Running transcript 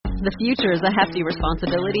The future is a hefty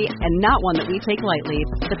responsibility and not one that we take lightly.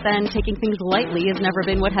 But then taking things lightly has never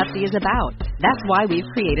been what Hefty is about. That's why we've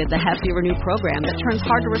created the Hefty Renew program that turns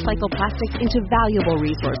hard-to-recycle plastics into valuable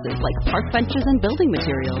resources like park benches and building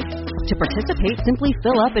materials. To participate, simply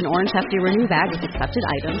fill up an orange Hefty Renew bag with accepted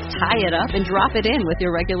items, tie it up, and drop it in with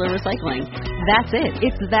your regular recycling. That's it.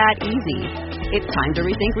 It's that easy. It's time to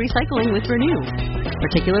rethink recycling with Renew.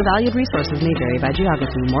 Particular valued resources may vary by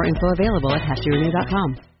geography. More info available at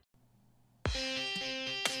heftyrenew.com.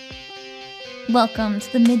 Welcome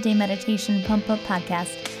to the Midday Meditation Pump Up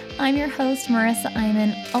Podcast. I'm your host, Marissa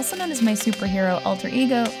Iman, also known as my superhero alter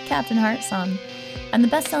ego, Captain Heartsong. I'm the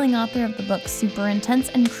best-selling author of the book Super Intense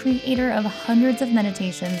and creator of hundreds of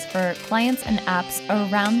meditations for clients and apps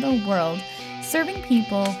around the world, serving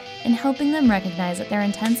people and helping them recognize that their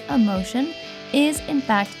intense emotion is, in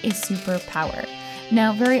fact, a superpower.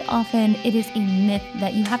 Now, very often it is a myth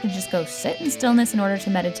that you have to just go sit in stillness in order to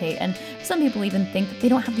meditate, and some people even think that they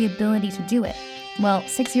don't have the ability to do it. Well,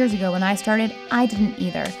 6 years ago when I started, I didn't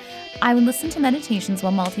either. I would listen to meditations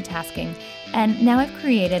while multitasking, and now I've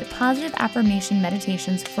created positive affirmation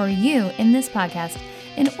meditations for you in this podcast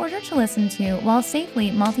in order to listen to while safely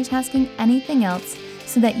multitasking anything else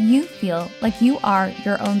so that you feel like you are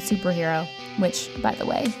your own superhero, which, by the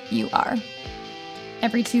way, you are.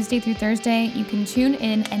 Every Tuesday through Thursday, you can tune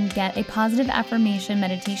in and get a positive affirmation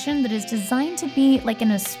meditation that is designed to be like an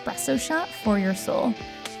espresso shot for your soul.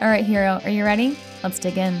 All right, hero, are you ready? Let's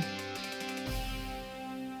dig in.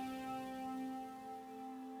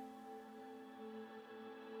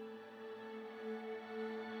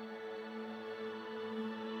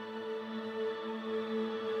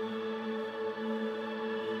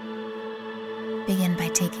 Begin by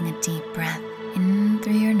taking a deep breath in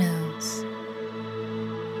through your nose,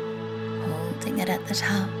 holding it at the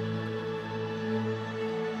top.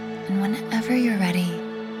 And whenever you're ready,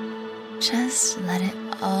 just let it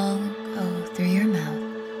all go through your mouth.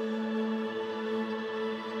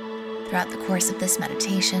 Throughout the course of this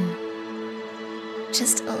meditation,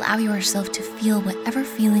 just allow yourself to feel whatever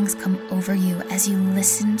feelings come over you as you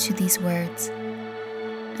listen to these words,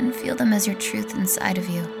 and feel them as your truth inside of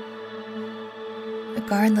you.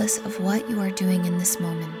 Regardless of what you are doing in this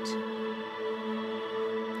moment,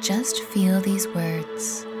 just feel these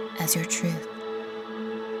words as your truth.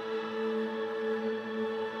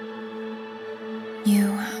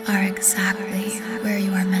 You are exactly where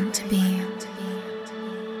you are meant to be.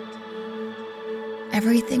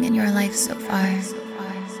 Everything in your life so far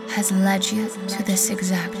has led you to this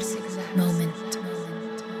exact moment.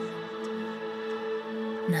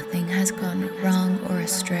 Nothing has gone wrong or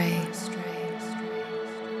astray.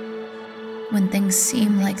 When things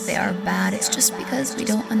seem like they are bad, it's just because we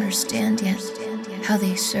don't understand yet how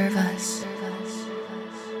they serve us.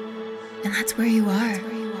 And that's where you are.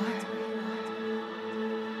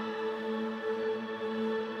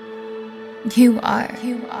 You are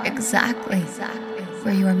exactly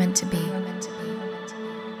where you are meant to be.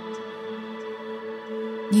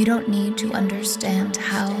 You don't need to understand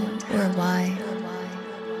how or why.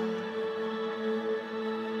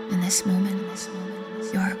 In this moment,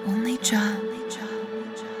 your only job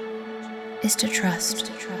is to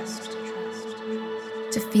trust,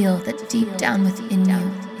 to feel that deep down within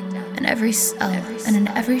you, in every cell and in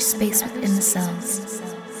every space within the cells,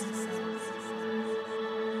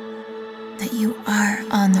 that you are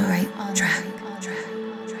on the right track.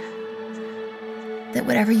 That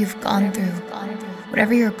whatever you've gone through,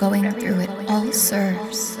 whatever you're going through, it all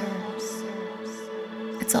serves.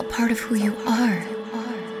 It's all part of who you are.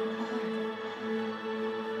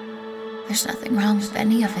 There's nothing wrong with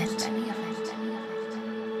any of it.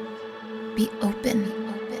 Be open.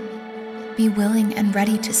 Be willing and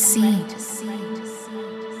ready to see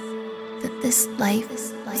that this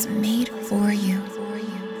life was made for you.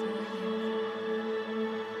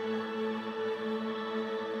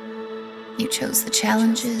 You chose the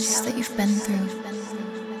challenges that you've been through.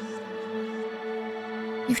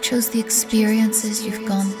 You've chose the experiences you've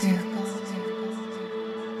gone through.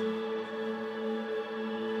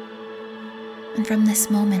 And from this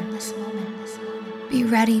moment, be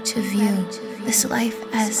ready to view this life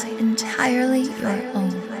as entirely your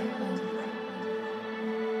own.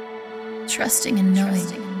 Trusting and knowing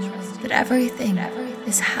that everything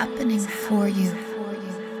is happening for you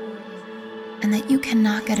and that you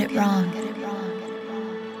cannot get it wrong.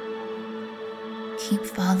 Keep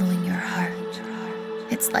following your heart.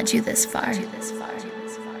 It's led you this far.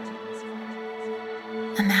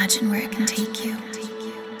 Imagine where it can take you.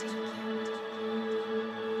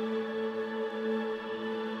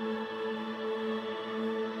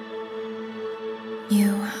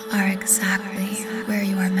 You are exactly where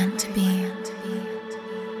you are meant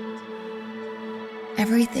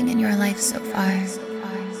Everything in your life so far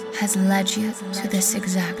has led you to this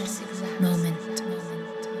exact moment.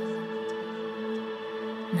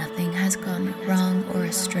 Nothing has gone wrong or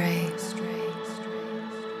astray.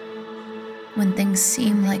 When things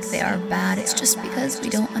seem like they are bad, it's just because we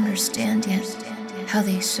don't understand yet how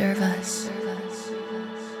they serve us.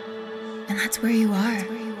 And that's where you are.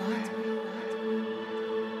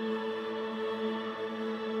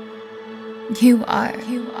 You are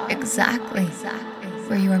exactly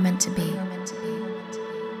where you are meant to be.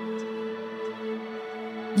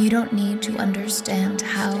 You don't need to understand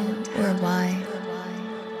how or why.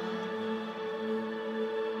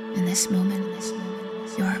 In this moment,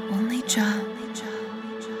 your only job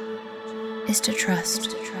is to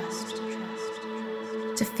trust,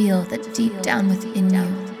 to feel that deep down within you,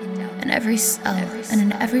 in every cell and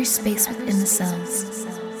in every space within the cells,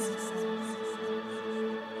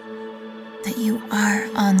 that you are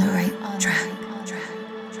on the right track.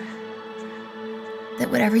 That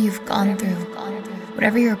whatever you've gone through,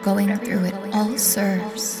 whatever you're going through, it all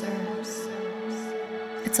serves.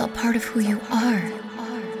 It's all part of who you are.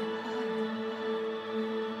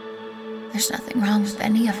 There's nothing wrong with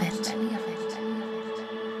any of it.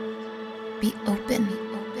 Be open.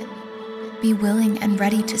 Be willing and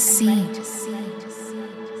ready to see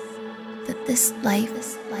that this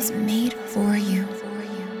life was made for you.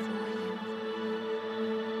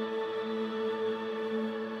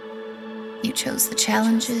 You chose the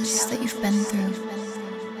challenges that you've been through.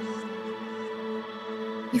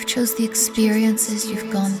 You've chose the experiences you've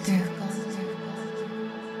gone through.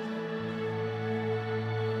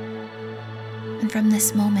 And from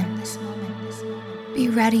this moment, be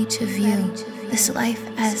ready to view this life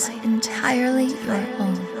as entirely your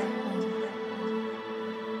own.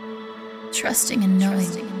 Trusting and knowing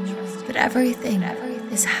that everything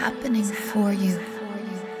is happening for you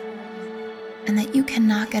and that you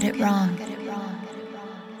cannot get it wrong.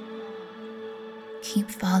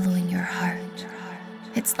 Keep following your heart.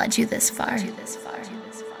 It's led you this far.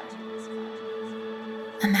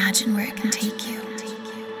 Imagine where it can take you.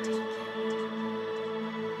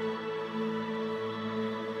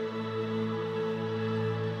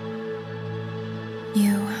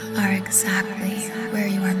 You are exactly where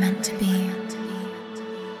you are meant to be.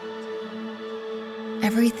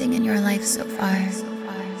 Everything in your life so far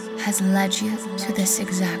has led you to this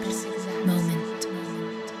exact moment.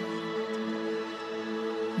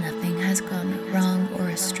 Nothing has gone wrong or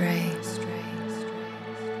astray.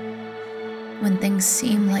 When things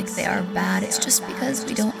seem like they are bad, it's just because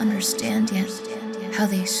we don't understand yet how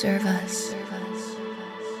they serve us.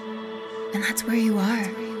 And that's where you are.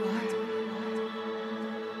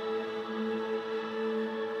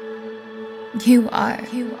 You are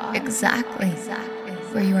exactly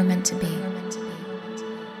where you are meant to be.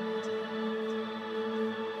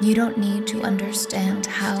 You don't need to understand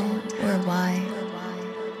how or why.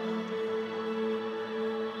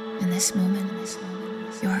 In this moment,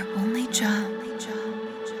 your only job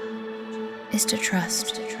is to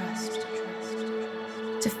trust,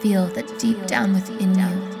 to feel that deep down within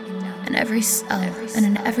you, in every cell and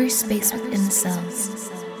in every space within the cells,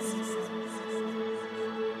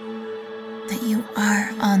 that you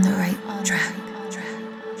are on the right track.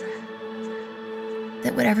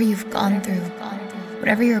 That whatever you've gone through,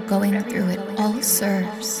 whatever you're going through, it all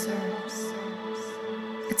serves.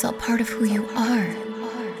 It's all part of who you are.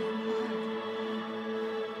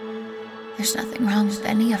 There's nothing wrong with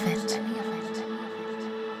any of it.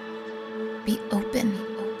 Be open.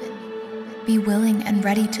 Be willing and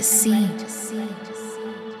ready to see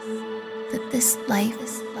that this life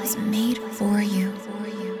was made for you.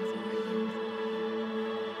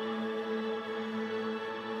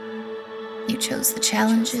 You chose the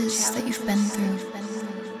challenges that you've been through.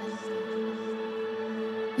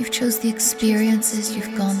 You've chose the experiences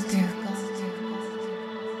you've gone through.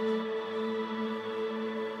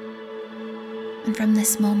 And from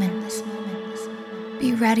this moment,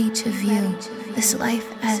 be ready to view this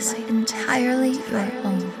life as entirely your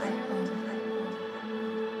own.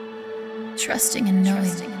 Trusting and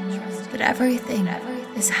knowing that everything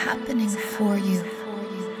is happening for you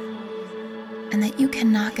and that you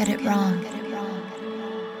cannot get it wrong.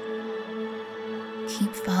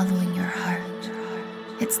 Keep following your heart.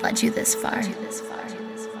 It's led you this far.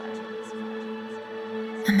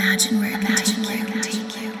 Imagine where it can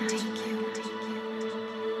take you.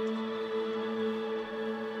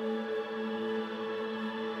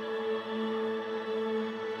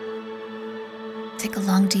 Take a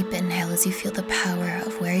long, deep inhale as you feel the power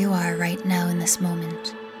of where you are right now in this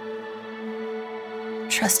moment.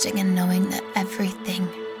 Trusting and knowing that everything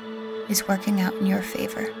is working out in your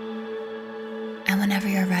favor. And whenever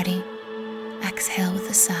you're ready, exhale with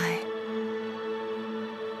a sigh.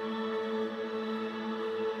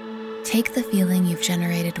 Take the feeling you've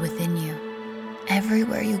generated within you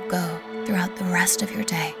everywhere you go throughout the rest of your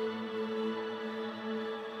day.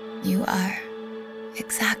 You are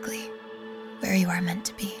exactly where you are meant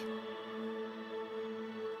to be.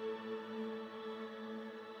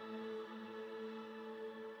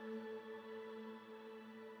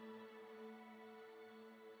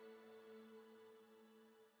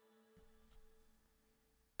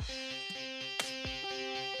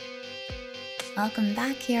 Welcome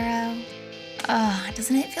back, hero.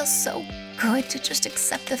 Doesn't it feel so good to just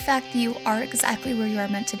accept the fact that you are exactly where you are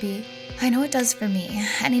meant to be? I know it does for me.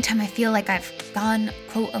 Anytime I feel like I've gone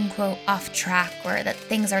quote unquote off track or that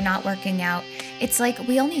things are not working out, it's like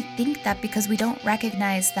we only think that because we don't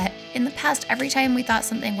recognize that in the past, every time we thought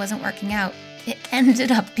something wasn't working out, it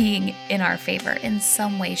ended up being in our favor in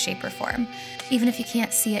some way, shape, or form. Even if you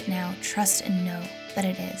can't see it now, trust and know that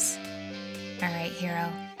it is. All right,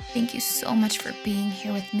 hero. Thank you so much for being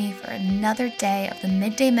here with me for another day of the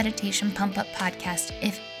Midday Meditation Pump Up podcast.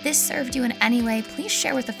 If this served you in any way, please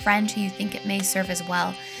share with a friend who you think it may serve as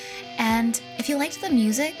well. And if you liked the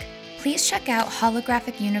music, please check out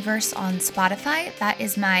Holographic Universe on Spotify. That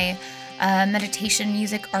is my meditation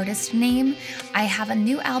music artist name. I have a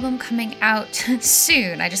new album coming out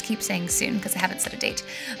soon. I just keep saying soon because I haven't set a date.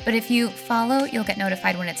 But if you follow, you'll get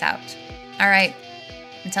notified when it's out. All right.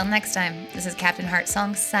 Until next time, this is Captain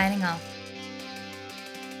Heartsong signing off.